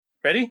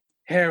Ready?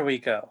 Here we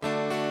go.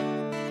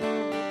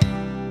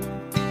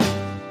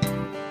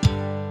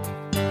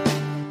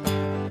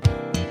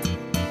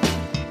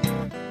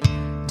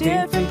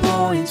 Different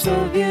points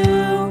of view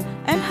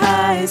and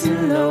highs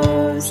and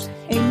lows.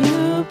 A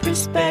new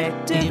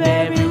perspective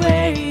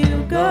everywhere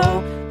you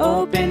go.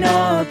 Open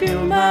up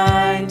your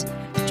mind,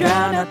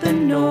 drown out the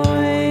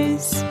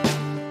noise,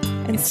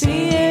 and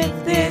see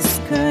if this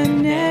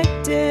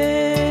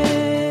connected.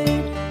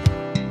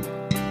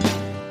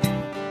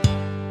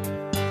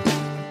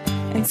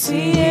 And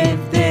see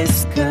if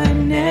this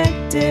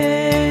connected.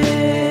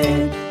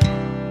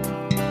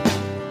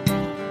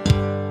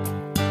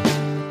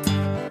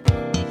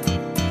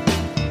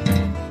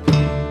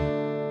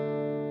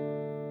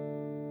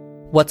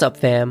 What's up,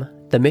 fam?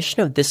 The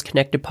mission of this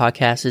Connected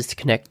podcast is to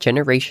connect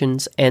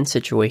generations and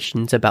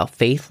situations about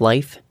faith,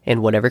 life,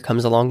 and whatever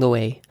comes along the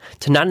way.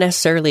 To not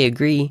necessarily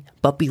agree,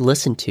 but be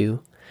listened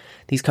to.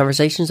 These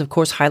conversations, of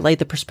course, highlight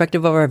the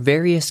perspective of our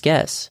various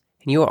guests,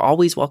 and you are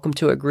always welcome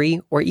to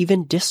agree or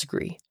even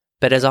disagree.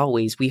 But as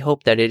always, we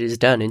hope that it is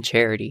done in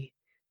charity.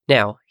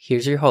 Now,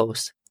 here's your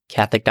host,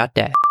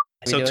 Catholic.Dad.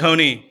 So,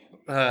 Tony,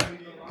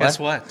 guess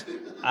what?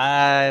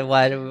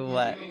 What?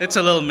 It's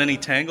a little mini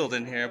tangled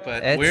in here,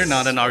 but we're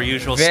not in our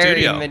usual very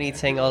studio. Very mini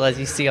tangled, as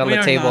you see on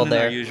the table there. We are not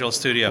there. in our usual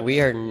studio.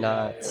 We are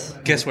not.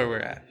 Guess where we're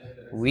at?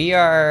 We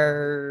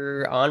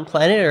are on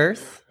planet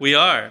Earth. We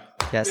are.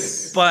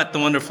 Yes. But the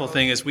wonderful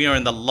thing is we are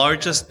in the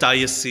largest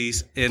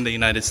diocese in the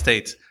United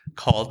States,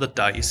 called the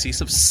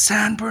Diocese of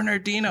San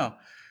Bernardino.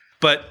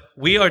 But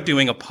we are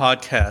doing a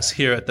podcast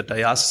here at the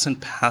Diocesan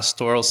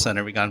Pastoral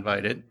Center. We got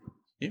invited.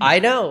 I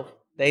know.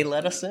 They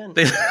let us in.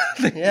 They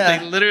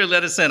literally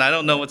let us in. I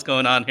don't know what's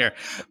going on here.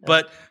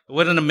 But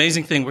what an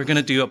amazing thing. We're going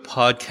to do a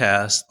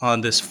podcast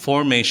on this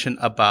formation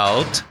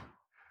about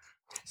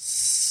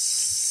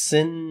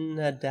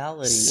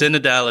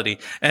synodality.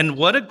 And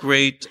what a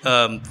great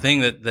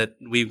thing that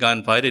we got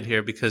invited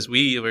here, because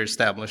we were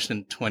established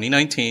in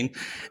 2019.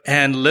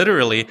 And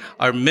literally,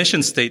 our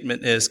mission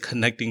statement is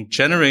connecting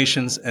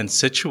generations and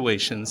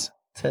situations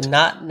to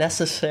not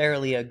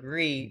necessarily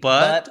agree,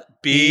 but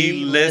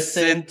be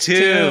listened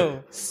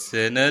to.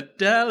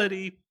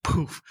 Synodality.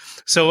 Poof.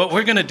 So what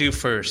we're going to do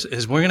first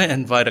is we're going to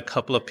invite a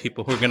couple of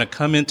people who are going to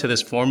come into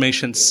this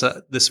formation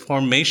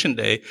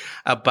day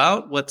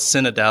about what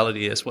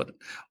synodality is, what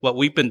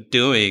we've been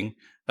doing,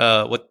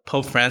 what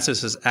Pope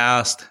Francis has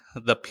asked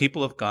the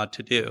people of God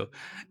to do.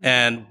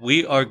 And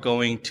we are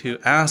going to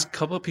ask a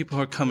couple of people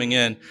who are coming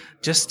in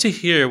just to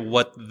hear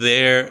what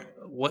their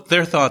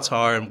thoughts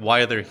are and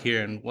why they're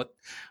here and what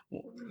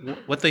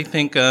they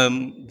think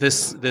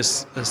this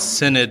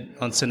synod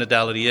on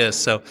synodality is.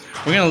 So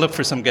we're going to look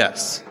for some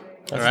guests.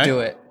 Let's do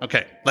it.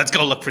 Okay, let's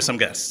go look for some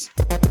guests.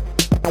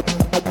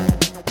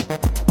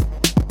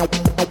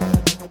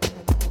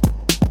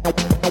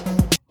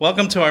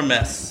 Welcome to our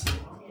mess.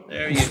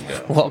 There you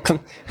go. Welcome.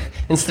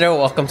 Instead of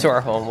welcome to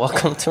our home,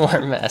 welcome to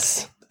our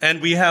mess.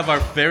 And we have our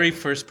very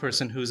first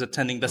person who's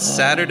attending the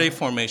Saturday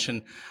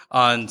formation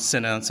on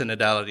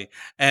synodality.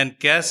 And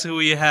guess who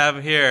we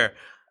have here?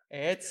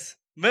 It's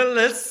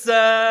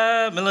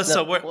Melissa.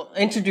 Melissa,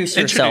 introduce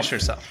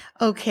yourself.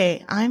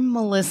 Okay, I'm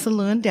Melissa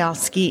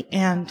Lewandowski,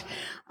 and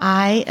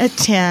I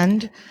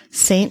attend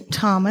St.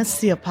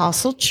 Thomas the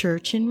Apostle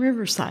Church in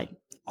Riverside.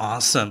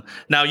 Awesome.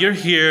 Now you're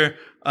here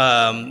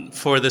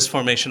for this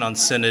formation on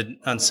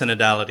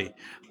synodality.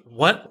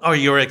 What are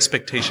your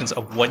expectations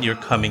of what you're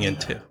coming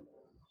into?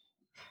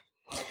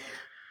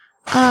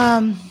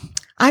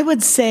 I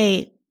would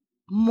say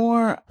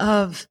more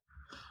of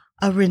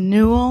a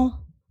renewal,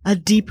 a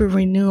deeper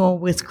renewal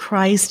with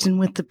Christ and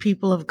with the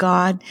people of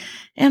God,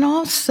 and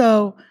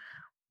also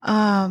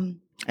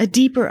a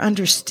deeper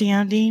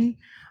understanding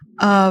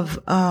of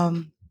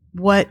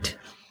what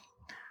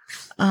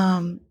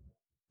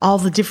all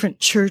the different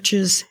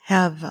churches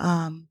have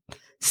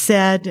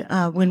said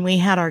when we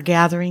had our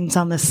gatherings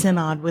on the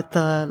Synod with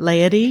the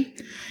laity.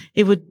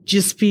 It would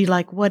just be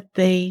like what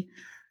the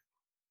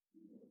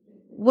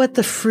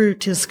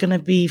fruit is going to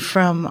be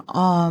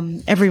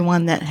from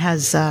everyone that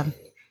has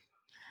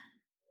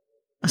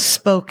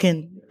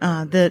spoken,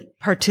 that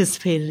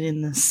participated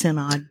in the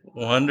Synod.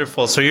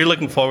 Wonderful. So you're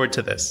looking forward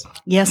to this?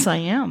 Yes, I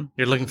am.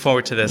 You're looking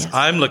forward to this? Yes.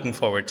 I'm looking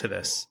forward to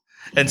this.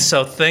 And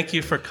so thank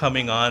you for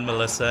coming on,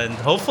 Melissa. And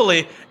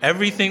hopefully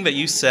everything that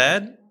you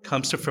said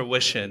comes to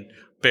fruition,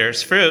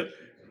 bears fruit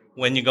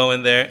when you go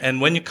in there. And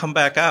when you come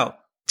back out,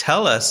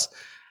 tell us,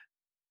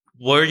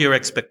 were your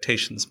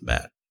expectations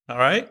met? All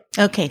right?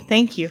 Okay,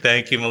 thank you.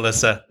 Thank you,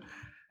 Melissa.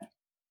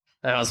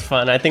 That was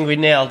fun. I think we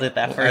nailed it,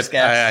 that first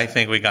guest. I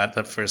think we got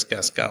the first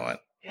guest going.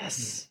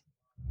 Yes.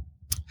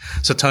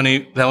 So,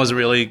 Tony, that was a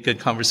really good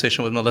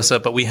conversation with Melissa,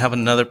 but we have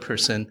another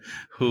person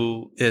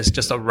who is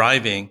just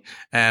arriving,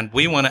 and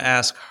we want to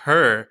ask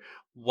her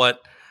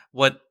what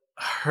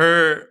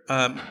her,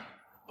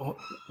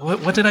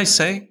 what did I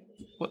say?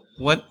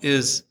 What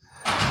is,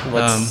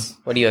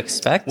 what do you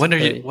expect? What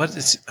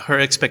is her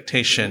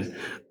expectation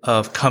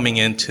of coming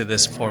into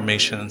this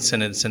formation and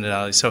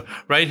synodality? So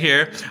right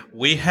here,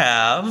 we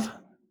have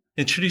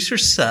Introduce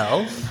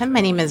yourself. Hi,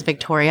 my name is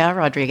Victoria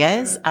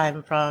Rodriguez.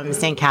 I'm from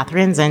St.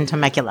 Catherine's in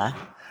Temecula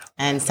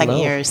and second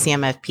Hello. year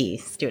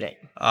CMFP student.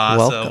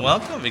 Awesome.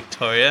 Welcome,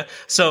 Victoria.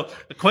 So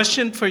the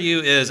question for you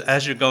is,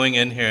 as you're going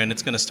in here, and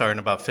it's going to start in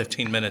about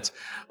 15 minutes,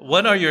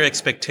 what are your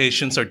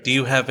expectations, or do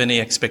you have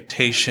any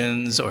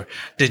expectations, or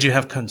did you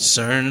have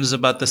concerns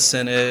about the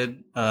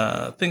Synod,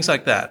 things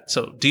like that?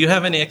 So do you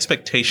have any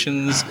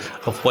expectations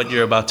of what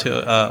you're about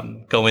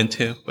to go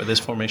into for this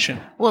formation?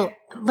 Well,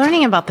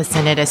 learning about the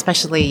Synod,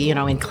 especially,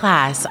 in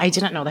class, I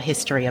didn't know the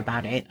history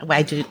about it.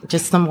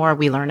 Just the more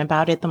we learn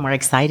about it, the more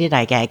excited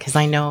I get, because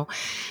I know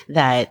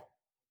that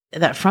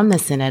from the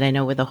Synod, I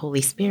know with the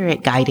Holy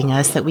Spirit guiding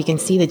us, that we can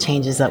see the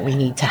changes that we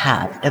need to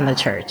have in the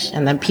church,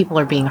 and then people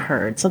are being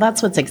heard. So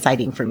that's what's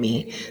exciting for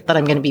me, that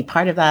I'm going to be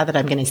part of that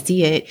I'm going to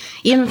see it.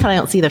 Even if I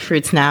don't see the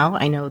fruits now,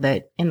 I know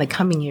that in the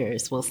coming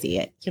years, we'll see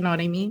it. You know what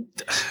I mean?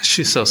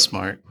 She's so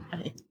smart.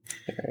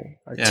 Very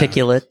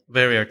articulate. Yeah,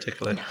 very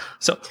articulate.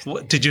 So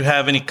did you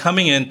have any,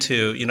 coming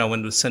into,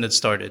 when the Synod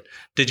started,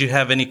 did you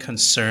have any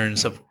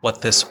concerns of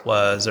what this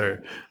was,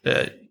 or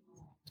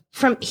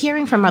from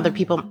hearing from other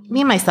people,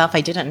 me and myself, I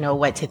didn't know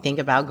what to think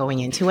about going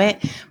into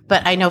it,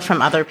 but I know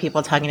from other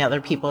people, talking to other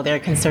people, they're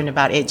concerned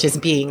about it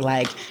just being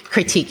like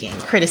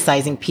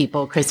criticizing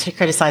people,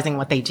 criticizing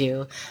what they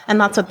do. And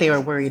that's what they were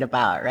worried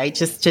about, right?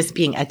 Just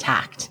being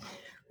attacked.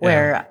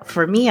 Where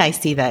for me, I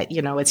see that,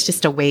 it's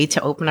just a way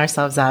to open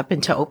ourselves up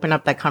and to open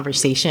up that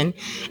conversation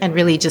and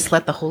really just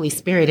let the Holy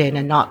Spirit in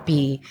and not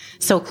be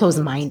so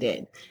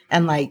close-minded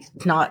and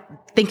not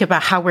think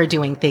about how we're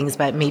doing things,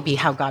 but maybe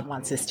how God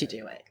wants us to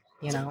do it.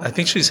 I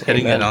think she's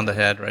hitting it on the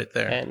head right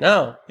there.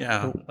 No.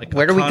 Yeah. Like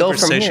where do we go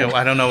from here?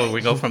 I don't know where we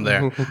go from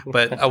there.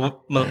 But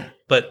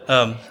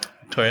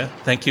Victoria,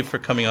 thank you for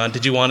coming on.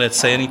 Did you want to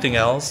say anything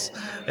else?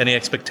 Any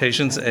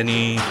expectations?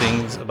 Any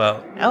things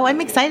about? Oh,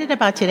 I'm excited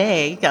about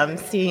today. I'm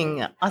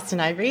seeing Austin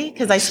Ivory,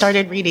 because I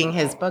started reading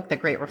his book, The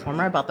Great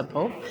Reformer, about the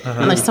Pope.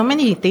 And there's so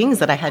many things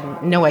that I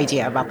had no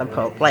idea about the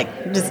Pope.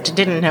 Just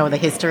didn't know the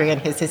history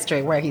and his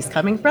history, where he's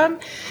coming from.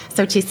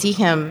 So to see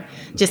him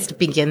just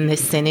begin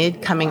this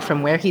Synod coming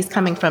from where he's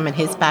coming from and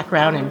his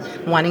background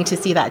and wanting to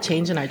see that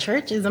change in our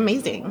church is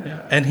amazing.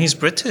 Yeah. And he's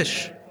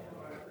British.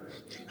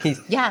 He's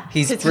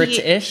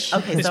British.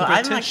 Okay, He's so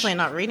British. I'm actually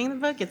not reading the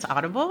book. It's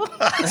Audible.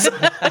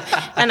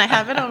 And I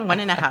have it on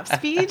 1.5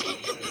 speed.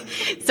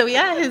 So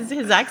yeah,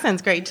 his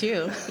accent's great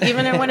too.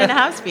 Even at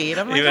 1.5 speed.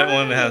 I'm like, even at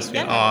 1.5 speed.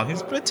 Yeah. Oh,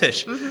 he's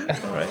British.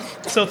 Mm-hmm. All right.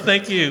 So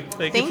thank you.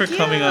 Thank you for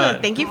coming on.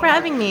 Thank you for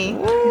having me.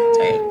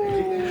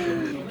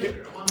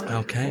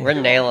 Okay. We're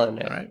nailing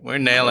it. All right. We're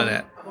nailing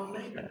it.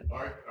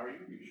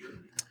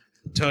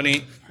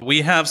 Tony, we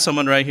have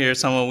someone right here,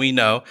 someone we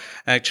know.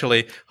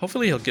 Actually,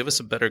 hopefully he'll give us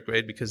a better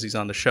grade because he's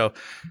on the show.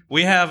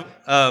 We have,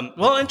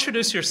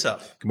 introduce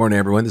yourself. Good morning,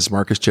 everyone. This is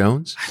Marcus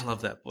Jones. I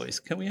love that voice.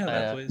 Can we have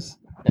that voice?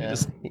 Yeah.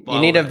 You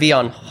need to be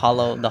on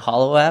the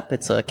Hollow app.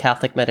 It's a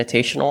Catholic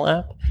meditational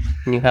app,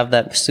 and you have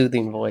that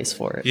soothing voice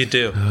for it. You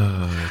do.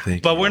 Oh,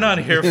 thank But we're not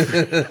here.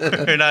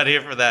 We're not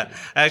here for that.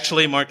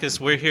 Actually, Marcus,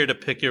 we're here to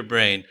pick your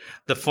brain.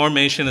 The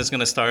formation is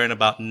going to start in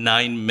about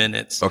 9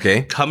 minutes.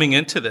 Okay. Coming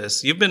into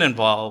this, you've been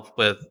involved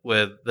with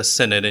the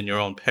Synod in your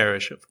own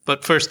parish.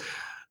 But first,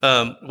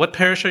 what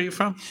parish are you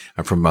from?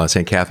 I'm from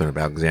St. Catherine of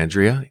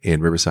Alexandria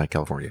in Riverside,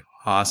 California.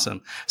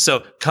 Awesome. So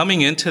coming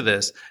into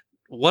this,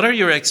 what are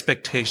your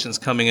expectations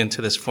coming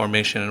into this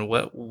formation, and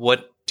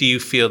what do you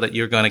feel that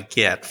you're going to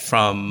get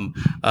from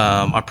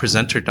our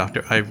presenter,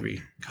 Dr.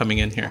 Ivory, coming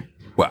in here?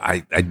 Well,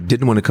 I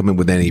didn't want to come in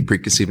with any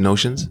preconceived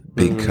notions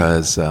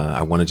because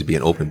I wanted to be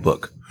an open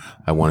book.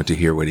 I wanted to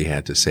hear what he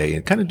had to say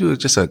and kind of do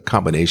just a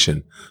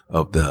combination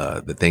of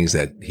the things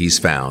that he's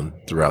found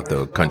throughout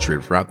the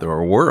country, throughout the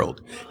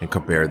world, and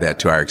compare that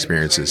to our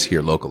experiences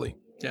here locally.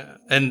 Yeah,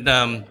 and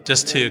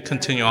just to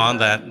continue on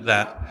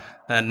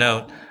that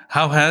note,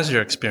 how has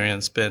your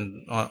experience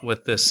been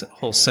with this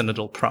whole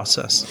synodal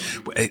process?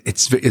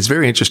 It's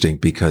very interesting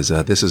because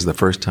this is the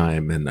first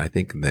time, and I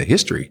think in the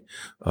history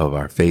of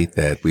our faith,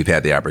 that we've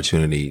had the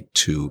opportunity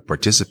to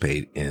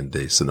participate in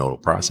the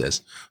synodal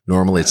process.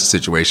 Normally, it's a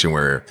situation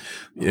where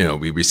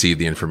we receive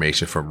the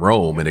information from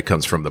Rome, and it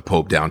comes from the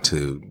Pope down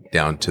to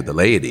the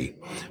laity.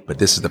 But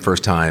this is the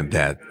first time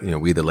that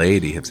we, the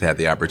laity, have had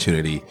the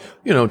opportunity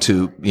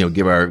to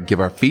give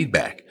our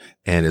feedback.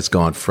 And it's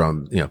gone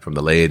from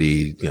the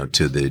laity,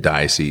 to the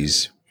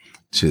diocese,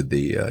 to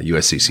the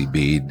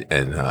USCCB,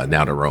 and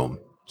now to Rome.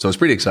 So it's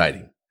pretty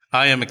exciting.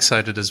 I am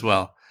excited as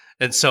well.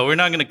 And so we're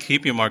not going to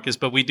keep you, Marcus,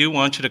 but we do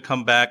want you to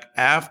come back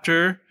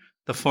after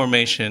the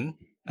formation,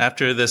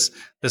 after this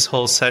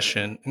whole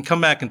session, and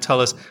come back and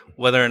tell us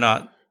whether or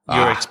not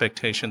your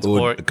expectations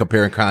or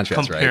compare and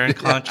contrast, compare and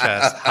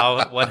contrast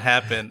what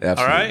happened.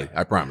 Absolutely. All right?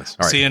 I promise.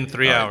 All right. See you in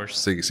 3 hours.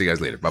 See you guys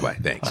later. Bye-bye.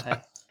 Thanks.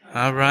 Bye.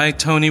 All right,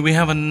 Tony, we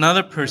have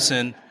another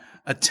person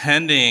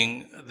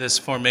attending this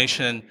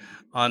formation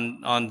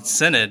on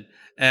Synod.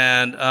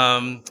 And,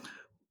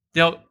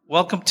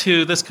 welcome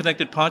to this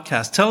Connected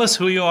podcast. Tell us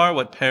who you are,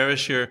 what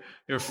parish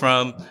you're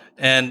from.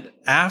 And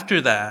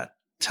after that,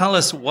 tell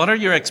us, what are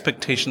your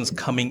expectations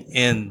coming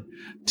in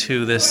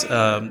to this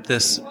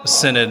this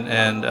synod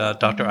and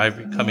Dr.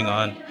 Ivory coming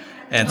on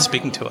and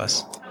speaking to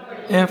us?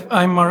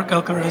 I'm Mark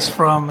Alcaraz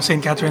from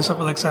St. Catherine's of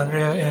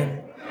Alexandria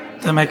in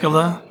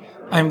Temecula.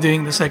 I'm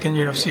doing the second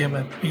year of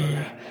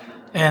CMFP.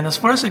 And as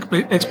far as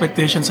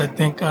expectations, I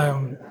think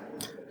I'm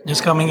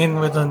just coming in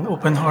with an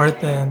open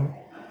heart and,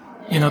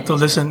 to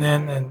listen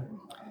in. And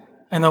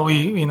I know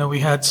we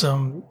had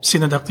some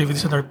synod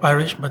activities in our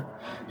parish, but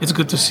it's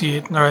good to see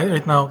it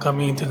right now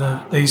coming into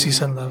the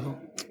diocesan level.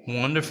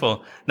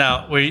 Wonderful.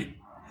 Now,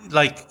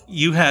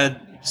 you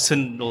had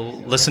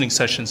synodal listening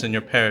sessions in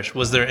your parish.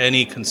 Was there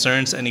any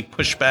concerns, any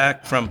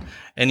pushback from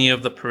any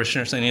of the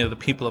parishioners, any of the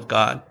people of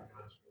God?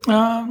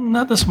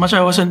 Not as much.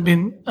 I wasn't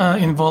been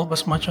involved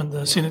as much on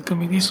the synod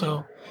committee,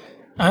 so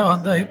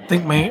I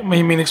think my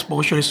main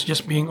exposure is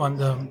just being on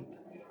the,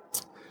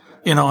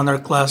 on our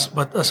class.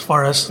 But as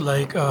far as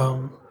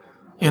the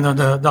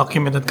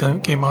document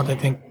that came out, I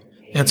think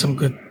it had some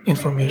good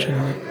information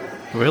in it.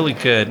 Really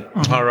good.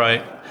 Mm-hmm. All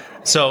right.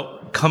 So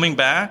coming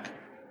back,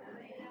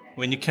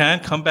 when you can,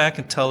 come back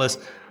and tell us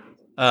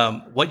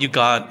what you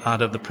got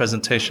out of the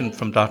presentation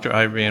from Dr.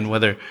 Ivory and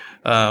whether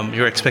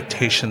your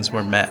expectations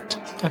were met.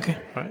 Okay.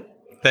 All right.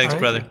 Thanks,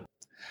 brother.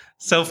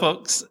 So,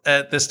 folks,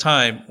 at this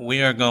time,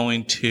 we are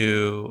going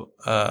to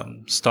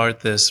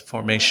start this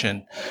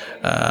formation.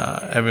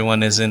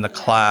 Everyone is in the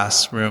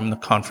classroom, the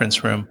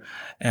conference room,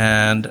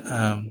 and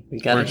we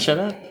gotta shut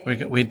up.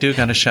 We do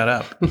gotta shut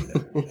up,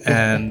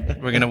 and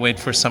we're gonna wait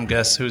for some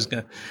guests who's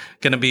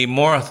gonna be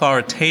more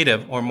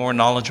authoritative or more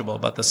knowledgeable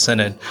about the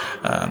synod.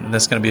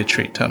 That's gonna be a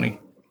treat, Tony.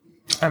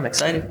 I'm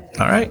excited.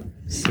 All right.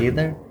 See you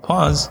there.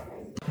 Pause.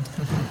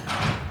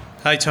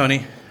 Hi,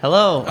 Tony.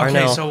 Hello, Arnell.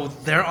 Okay, so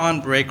they're on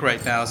break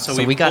right now. So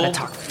we got to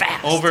talk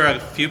fast. Over a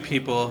few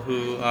people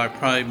who are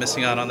probably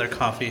missing out on their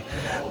coffee.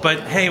 But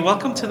hey,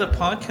 welcome to the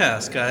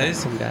podcast,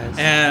 guys. Welcome, guys.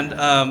 And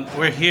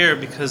we're here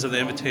because of the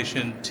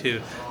invitation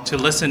to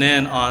listen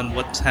in on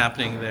what's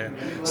happening there.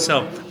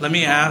 So let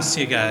me ask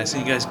you guys,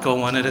 and you guys go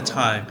one at a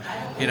time.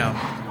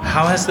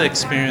 How has the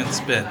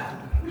experience been?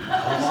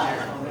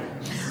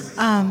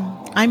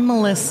 I'm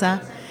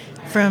Melissa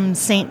from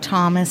St.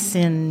 Thomas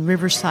in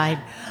Riverside.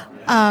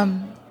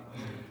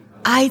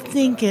 I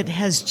think it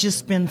has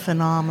just been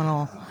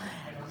phenomenal.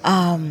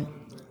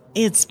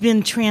 It's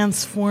been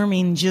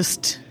transforming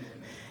just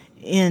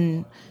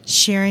in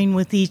sharing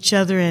with each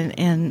other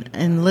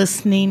and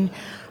listening.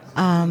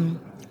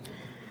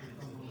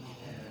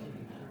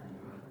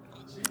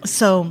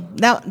 So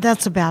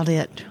that's about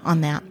it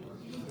on that.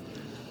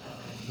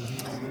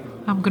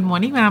 Good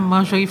morning. I'm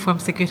Marjorie from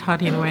Sacred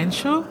Heart in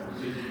Rancho.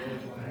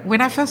 When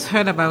I first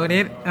heard about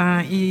it,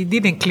 it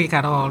didn't click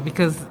at all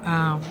because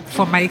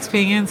from my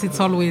experience, it's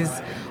always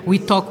we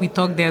talk,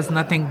 there's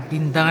nothing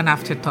being done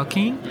after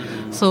talking.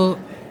 So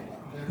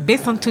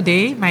based on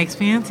today, my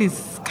experience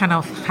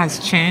has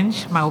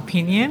changed my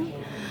opinion.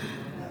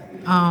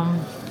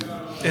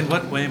 In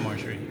what way,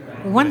 Marjorie?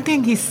 One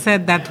thing he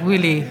said that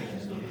really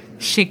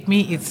shook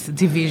me is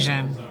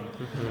division.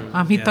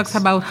 He talks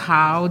about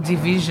how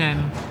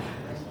division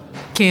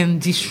can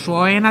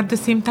destroy and at the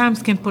same time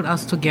can put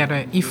us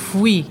together. If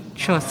we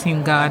trust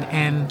in God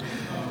and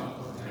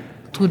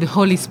through the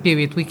Holy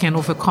Spirit, we can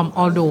overcome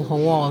all the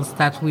walls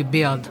that we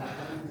build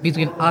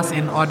between us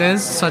and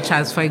others, such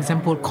as, for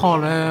example,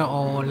 color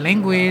or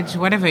language,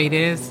 whatever it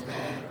is.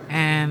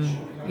 And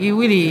it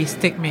really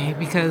stuck me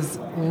because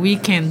we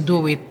can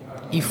do it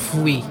if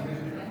we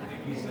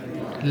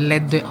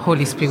let the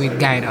Holy Spirit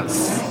guide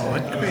us.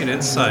 What great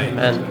insight.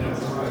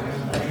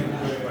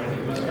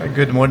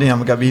 Good morning,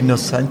 I'm Gabino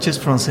Sanchez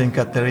from St.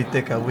 Catherine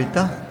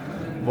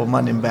Tecahuita,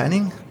 Bowman and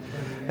Banning.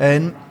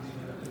 And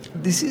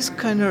this is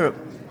kind of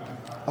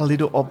a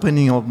little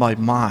opening of my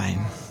mind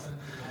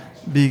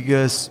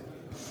because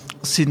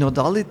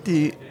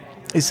synodality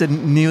is a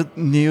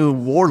new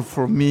word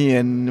for me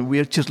and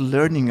we're just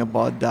learning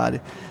about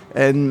that.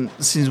 And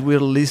since we're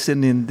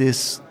listening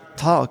this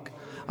talk,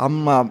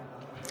 I'm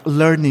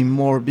learning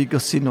more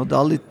because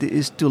synodality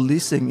is to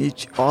listen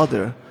each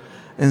other.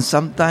 And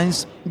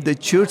sometimes the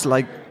church,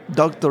 like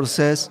Doctor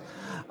says,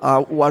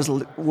 was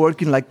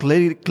working like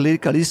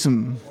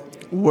clericalism,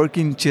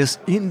 working just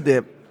in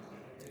the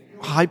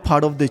high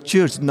part of the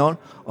church, not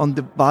on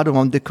the bottom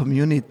of the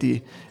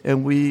community.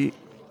 And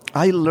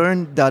I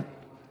learned that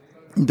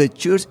the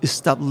church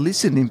stopped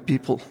listening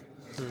people.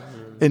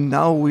 Mm-hmm. And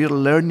now we're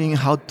learning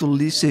how to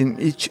listen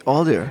each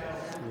other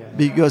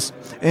because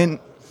and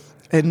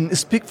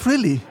speak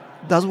freely.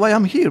 That's why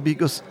I'm here,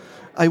 because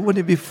I want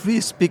to be free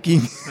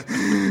speaking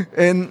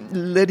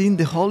and letting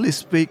the Holy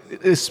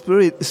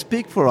Spirit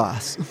speak for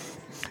us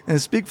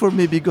and speak for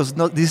me because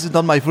this is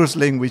not my first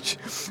language.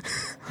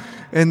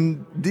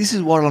 And this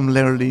is what I'm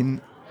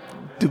learning,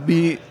 to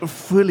be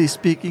freely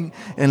speaking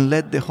and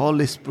let the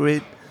Holy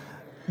Spirit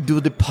do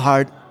the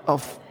part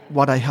of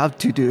what I have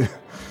to do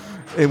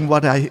and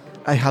what I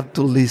have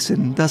to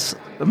listen. That's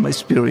my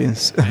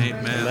experience.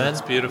 Amen.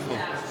 That's beautiful.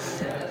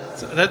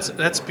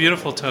 That's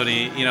beautiful,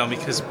 Tony,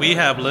 because we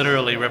have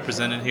literally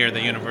represented here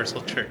the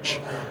Universal Church.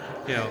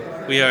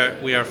 we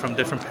are from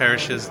different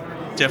parishes,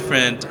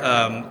 different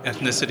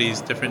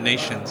ethnicities, different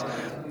nations.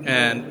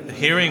 And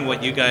hearing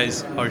what you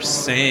guys are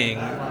saying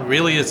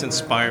really is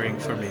inspiring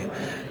for me.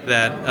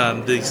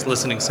 That these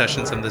listening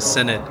sessions and the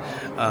Synod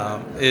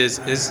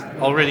is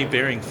already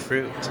bearing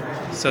fruit.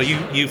 So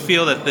you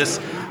feel that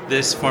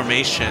this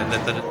formation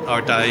that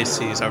our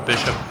diocese, our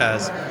bishop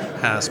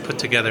has put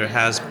together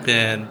has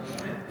been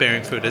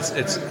bearing fruit.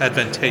 It's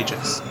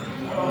advantageous.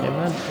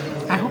 Amen.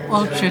 I hope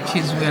all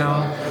churches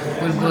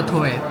will go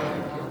to it.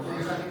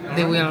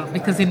 They will,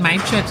 because in my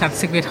church at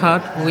Sacred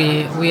Heart,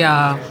 we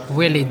are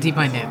really deep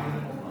in it.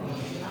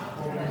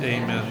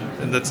 Amen.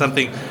 And that's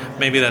something,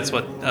 maybe that's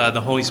what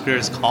the Holy Spirit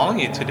is calling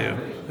you to do,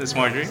 Ms.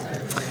 Marjorie.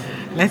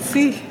 Let's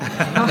see.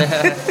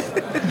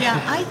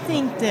 Yeah, I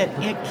think that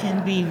it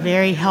can be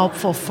very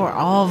helpful for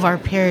all of our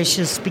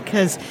parishes,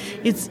 because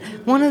it's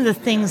one of the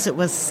things that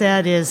was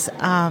said is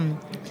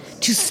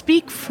to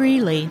speak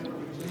freely,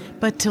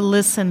 but to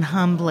listen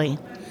humbly.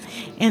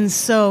 And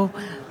so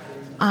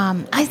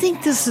I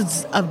think this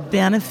is a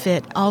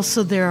benefit.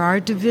 Also, there are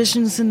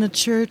divisions in the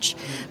church,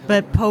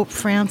 but Pope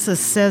Francis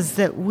says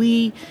that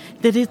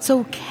it's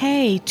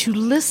okay to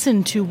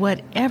listen to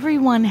what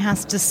everyone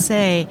has to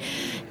say.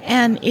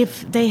 And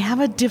if they have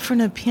a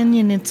different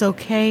opinion, it's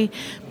okay,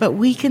 but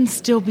we can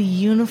still be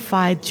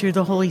unified through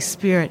the Holy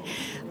Spirit.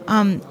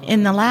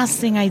 And the last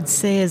thing I'd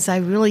say is I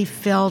really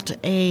felt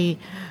that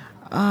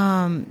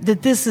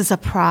this is a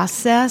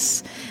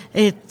process.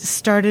 It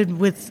started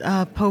with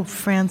Pope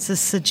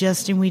Francis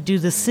suggesting we do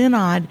the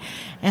Synod,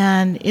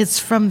 and it's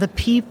from the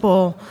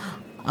people,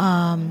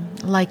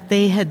 like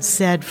they had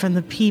said, from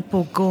the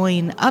people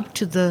going up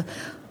to the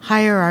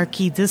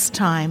hierarchy this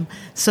time.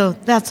 So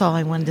that's all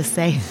I wanted to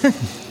say.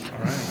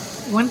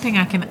 One thing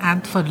I can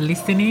add for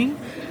listening,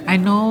 I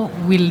know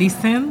we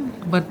listen,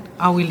 but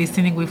are we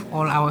listening with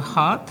all our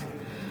heart?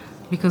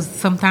 Because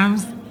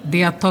sometimes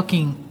they are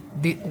talking,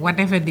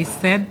 whatever they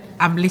said,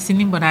 I'm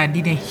listening, but I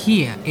didn't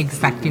hear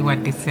exactly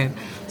what they said.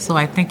 So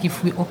I think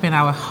if we open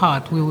our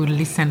heart, we will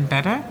listen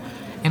better,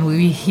 and we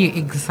will hear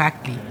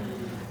exactly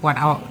what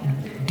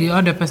the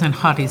other person's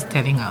heart is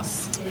telling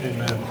us.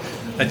 Amen.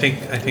 I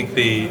think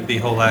the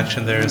whole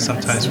action there is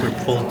sometimes we're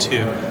pulled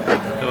to,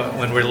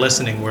 when we're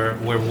listening,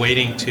 we're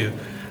waiting to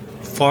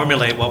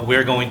formulate what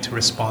we're going to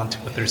respond to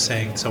what they're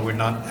saying, so we're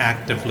not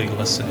actively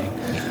listening.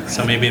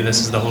 So maybe this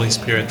is the Holy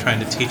Spirit trying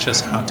to teach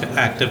us how to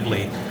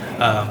actively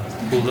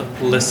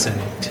listen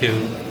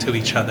to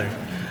each other.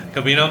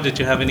 Gabino, did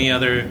you have any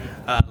other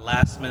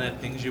last minute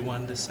things you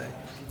wanted to say?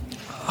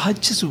 I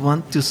just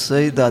want to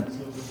say that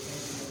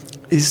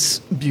it's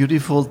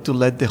beautiful to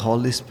let the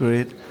Holy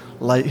Spirit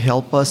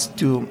help us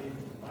to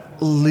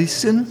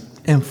listen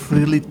and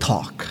freely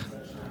talk.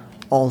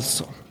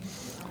 Also,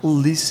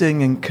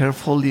 listen and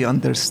carefully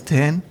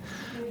understand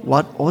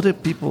what other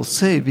people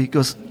say,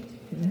 because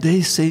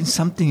they say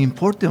something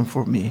important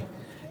for me,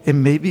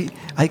 and maybe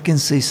I can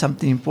say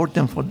something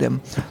important for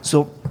them.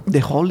 So the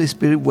Holy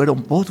Spirit works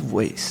on both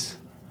ways.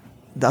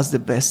 That's the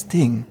best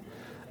thing.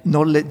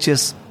 Not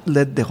just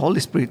let the Holy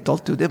Spirit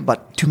talk to them,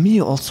 but to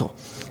me also.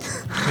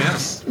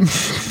 Yes.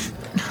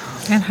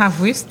 And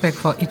have respect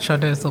for each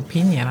other's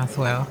opinion as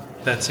well.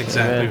 That's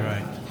exactly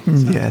right.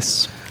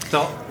 Yes.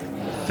 So,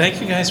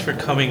 thank you guys for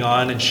coming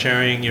on and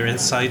sharing your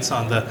insights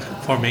on the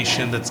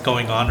formation that's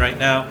going on right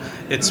now.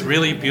 It's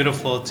really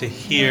beautiful to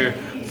hear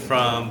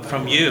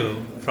from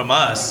you, from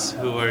us,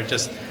 who are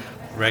just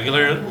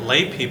regular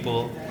lay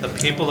people, the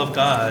people of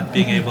God,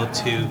 being able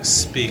to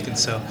speak. And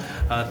so,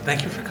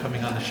 thank you for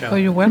coming on the show. Oh,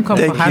 you're welcome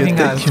for having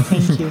us.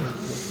 Thank you.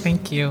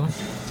 Thank you.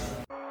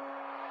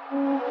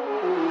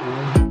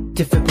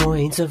 Different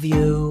points of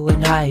view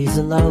and highs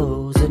and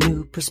lows, a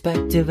new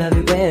perspective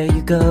everywhere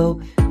you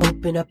go.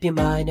 Open up your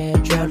mind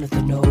and drown out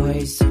the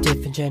noise.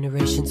 Different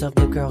generations of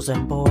the girls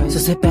and boys. So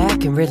sit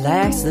back and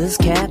relax. This is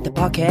Cat, the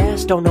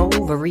podcast. Don't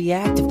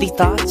overreact if these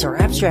thoughts are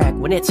abstract.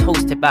 When it's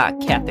hosted by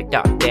Catholic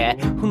Dad,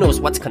 who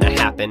knows what's gonna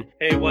happen?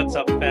 Hey, what's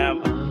up,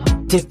 fam?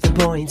 Different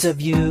points of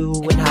view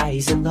and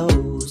highs and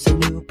lows, a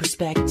new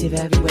perspective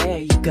everywhere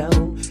you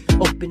go.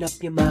 Open up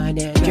your mind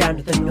and drown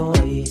out the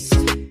noise,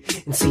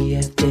 and see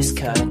if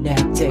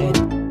disconnected.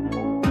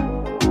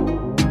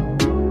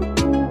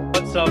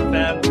 What's up,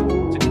 fam?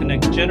 To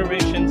connect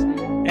generations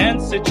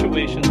and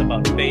situations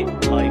about faith,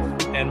 life,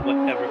 and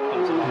whatever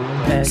comes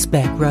along.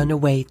 Expect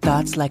runaway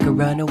thoughts like a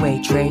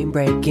runaway train.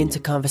 Break into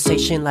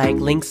conversation like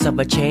links of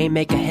a chain.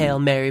 Make a Hail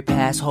Mary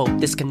pass, hope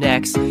this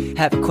connects.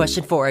 Have a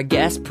question for a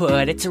guest,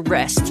 put it to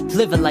rest.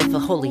 Live a life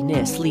of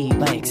holiness, lead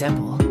by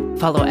example.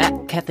 Follow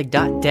at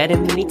Catholic.Dad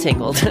and Mini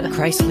Tangled.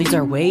 Christ leads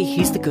our way,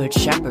 he's the good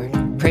shepherd.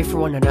 Pray for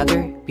one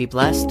another, be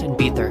blessed, and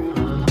be there.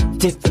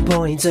 Different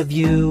points of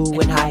view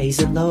and highs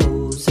and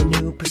lows, a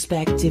new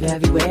perspective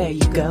everywhere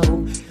you go.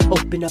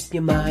 Open up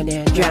your mind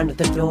and drown out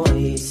the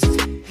noise,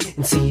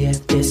 and see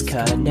if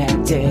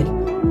disconnected.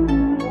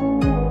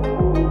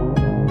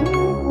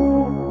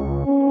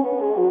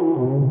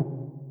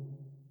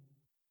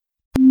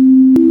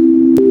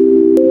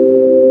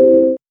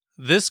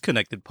 This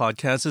Connected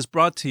podcast is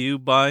brought to you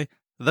by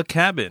The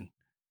Cabin.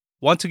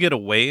 Want to get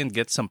away and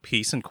get some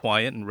peace and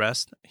quiet and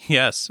rest?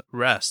 Yes,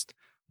 rest,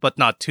 but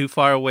not too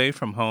far away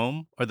from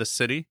home or the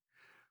city?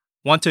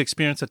 Want to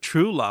experience a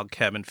true log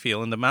cabin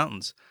feel in the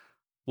mountains?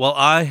 Well,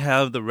 I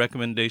have the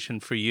recommendation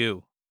for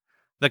you.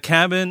 The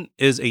cabin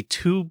is a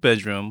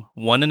 2-bedroom,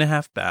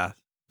 1.5 bath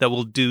that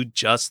will do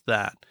just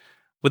that.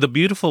 With a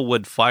beautiful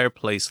wood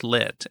fireplace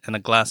lit and a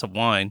glass of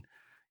wine,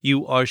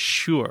 you are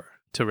sure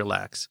to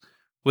relax.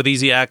 With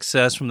easy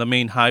access from the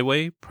main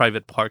highway,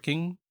 private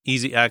parking,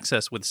 easy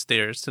access with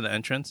stairs to the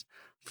entrance,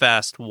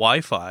 fast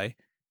Wi-Fi,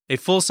 a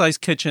full-size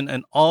kitchen,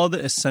 and all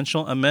the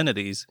essential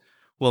amenities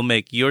will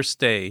make your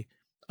stay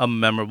a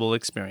memorable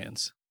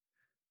experience.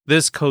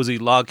 This cozy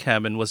log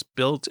cabin was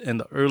built in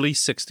the early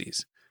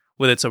 60s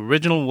with its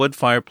original wood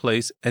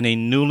fireplace and a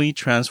newly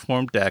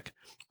transformed deck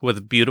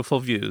with beautiful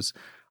views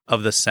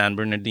of the San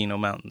Bernardino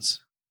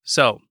Mountains.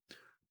 So,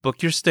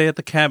 book your stay at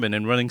the cabin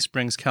in Running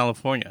Springs,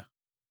 California.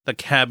 The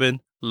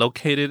cabin,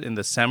 located in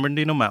the San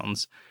Bernardino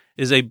Mountains,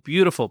 is a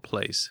beautiful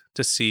place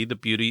to see the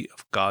beauty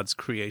of God's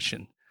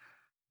creation.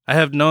 I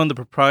have known the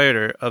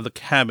proprietor of the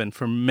cabin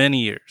for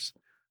many years.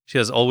 She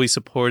has always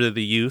supported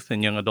the youth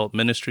and young adult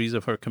ministries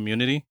of her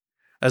community,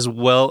 as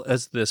well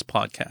as this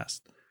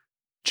podcast.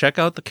 Check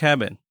out the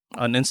cabin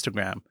on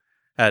Instagram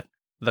at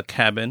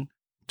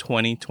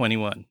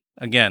thecabin2021.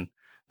 Again,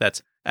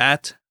 that's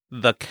at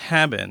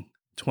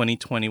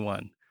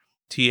thecabin2021.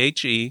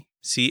 THECABIN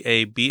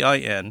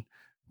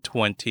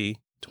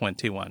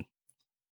 2021.